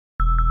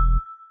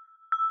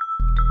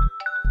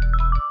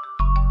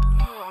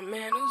Oh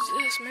man, who's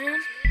this, man?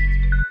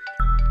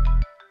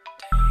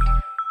 Dang.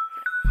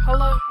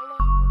 Hello?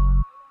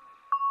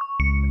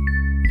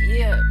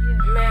 Yeah,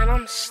 man,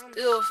 I'm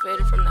still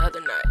faded from the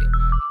other night.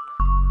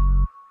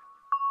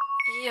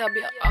 Yeah,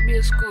 I'll be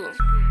at school.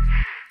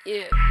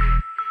 Yeah.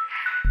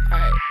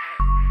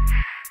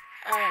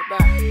 Alright,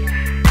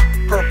 bye.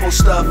 Purple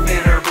stuff in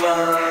her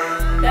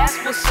blood. That's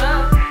what's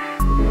up.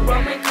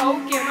 Rum and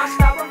coke in my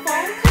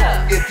styrofoam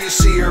cup. If you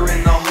see her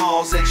in the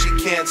halls and she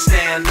can't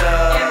stand And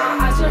up.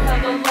 my eyes are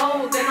hella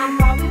low, then I'm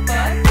probably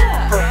fucked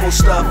up. Purple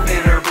stuff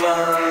in her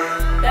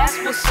blood. That's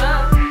what's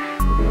up.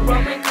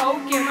 Rum and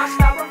coke in my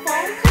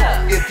styrofoam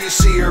cup. If you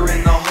see her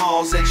in the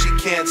halls and she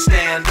can't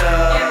stand And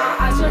up.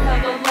 my eyes are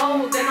hella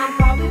low, then I'm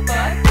probably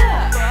fucked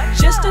up.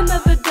 Just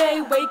another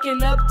day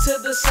waking up to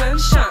the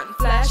sunshine.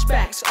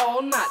 Flashbacks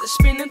all night,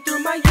 spinning through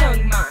my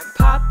young mind.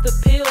 Pop the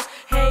pills,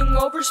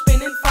 hangover,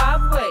 spinning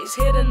 5 ways.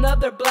 Hit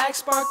another black,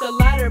 spark the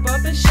lighter,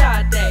 bumping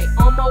Sade.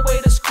 On my way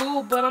to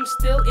school, but I'm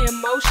still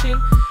in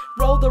motion.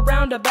 Roll the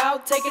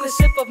roundabout, taking a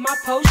sip of my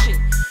potion.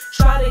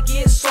 Try to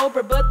get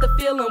sober, but the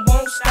feeling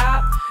won't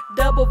stop.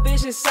 Double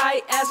vision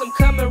sight as I'm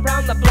coming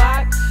round the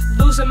block.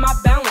 Losing my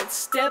balance,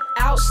 step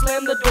out,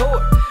 slam the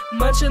door.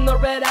 Munching the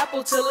red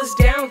apple till it's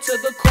down to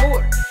the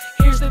core.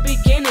 Here's the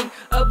beginning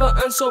of an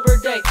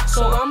unsober day.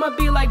 So I'ma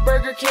be like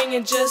Burger King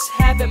and just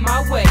have it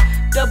my way.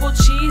 Double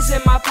cheese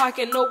in my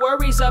pocket, no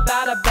worries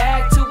about a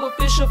bag. Too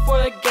official for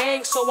the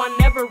gang, so I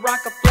never rock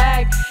a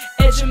flag.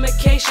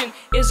 Education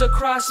is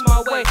across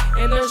my way,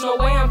 and there's no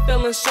way I'm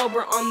feeling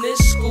sober on this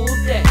school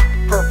day.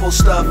 Purple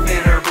stuff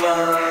in her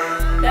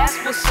blood. That's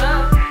what's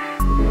up.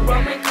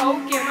 Rum and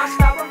coke in my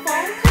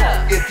styrofoam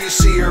cup. If you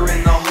see her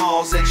in the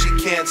halls and she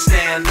can't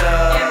stand And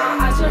up.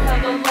 my eyes are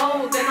hella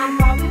low, then I'm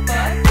probably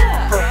fucked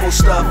up. Purple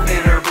stuff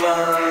in her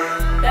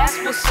blood. That's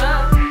what's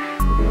up.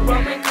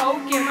 Rum and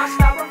coke in my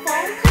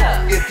styrofoam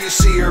cup. If you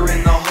see her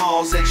in the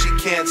halls and she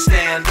can't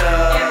stand And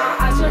up.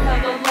 my eyes are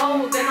hella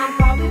low, then I'm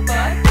probably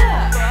fucked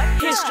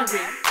up. History.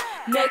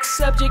 Next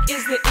subject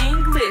is the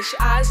English.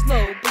 Eyes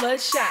low,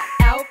 bloodshot,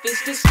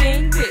 outfits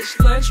distinguished.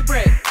 Lunch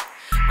break.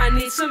 I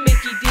need some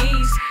Mickey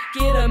D's.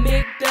 Get a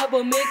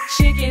McDouble,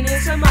 McChicken,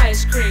 and some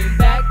ice cream.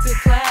 Back to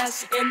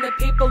class, and the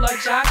people are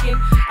jogging.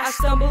 I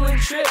stumble and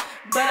trip,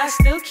 but I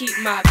still keep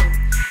mobbing.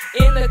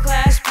 In the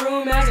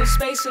classroom as I'm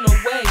spacing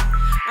away.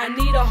 I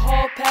need a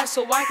hall pass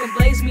so I can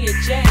blaze me a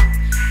J.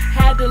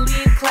 Had to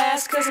leave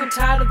class cause I'm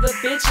tired of the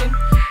bitching.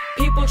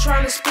 People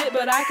trying to spit,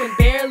 but I can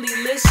barely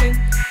listen.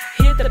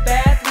 Hit the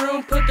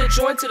bathroom, put the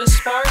joint to the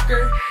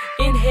sparker.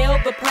 Inhale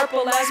the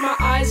purple as my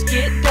eyes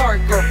get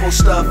darker. Purple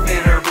stuff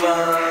in her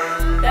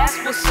blood. That's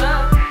what's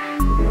up.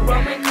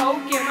 Rum and coke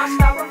in my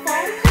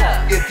styrofoam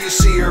cup. If you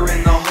see her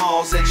in the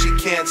halls and she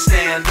can't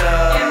stand And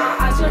up.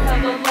 my eyes are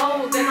hella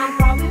low, then I'm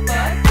probably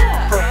fucked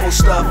up. Purple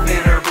stuff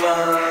in her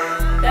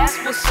blood. That's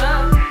what's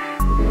up.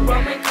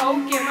 Rum and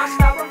coke in my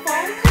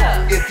styrofoam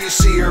cup. If you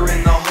see her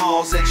in the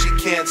halls and she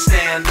can't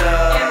stand And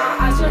up.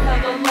 my eyes are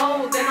hella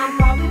low, then I'm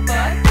probably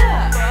fucked up.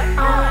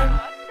 I'm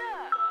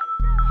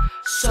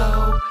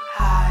so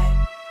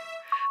high,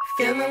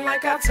 feeling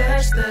like I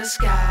touched the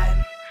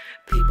sky.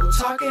 People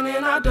talking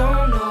and I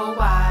don't know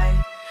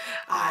why.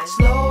 Eyes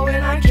low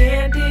and I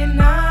can't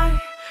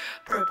deny.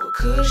 Purple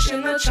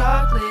cushion, the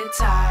chocolate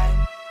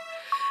tie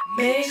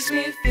makes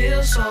me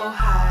feel so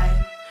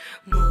high.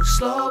 Move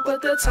slow,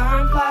 but the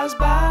time flies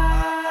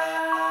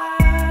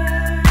by.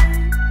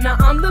 Now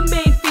I'm the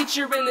main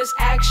feature in this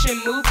action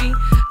movie.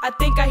 I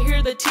think I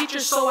hear the teacher,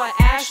 so I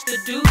ask the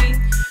duty.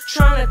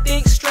 Trying to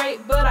think straight,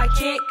 but I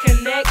can't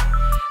connect.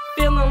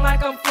 Feeling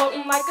like I'm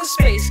floating like a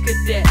space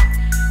cadet.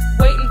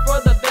 Waiting for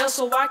the bell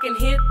so I can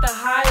hit the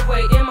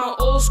highway. In my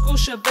old school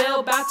Chevelle,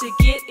 about to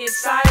get it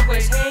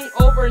sideways.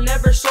 Hangover,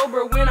 never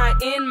sober when I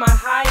end my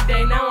high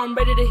day. Now I'm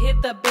ready to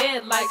hit the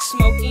bed like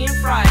Smokey and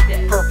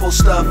Friday. Purple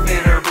stuff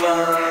in her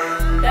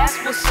blood. That's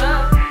what's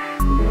up.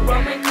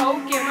 Rum and coke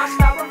in my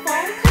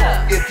styrofoam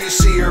cup. If you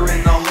see her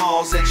in the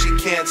halls and she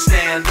can't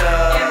stand And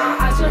up.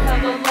 my eyes are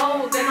hella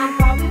low, then I'm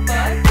probably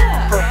fucked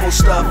up. Purple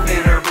stuff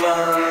in her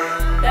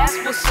blood. That's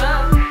what's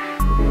up.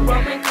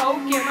 Rum and coke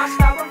in my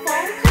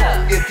styrofoam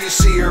cup. If you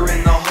see her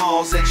in the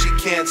halls and she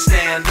can't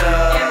stand And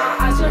up.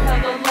 my eyes are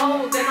hella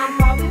low, then I'm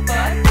probably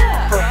fucked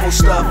up. Purple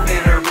stuff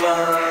in her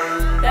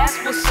blood. That's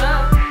what's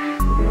up.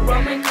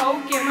 Rum and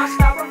coke in my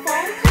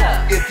styrofoam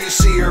cup. If you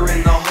see her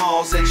in the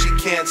halls and she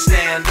can't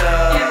stand And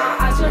up.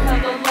 my eyes are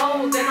hella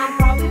low, then I'm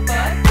probably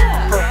fucked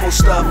up. Purple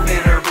stuff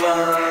in her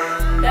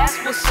blood. That's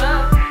what's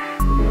up.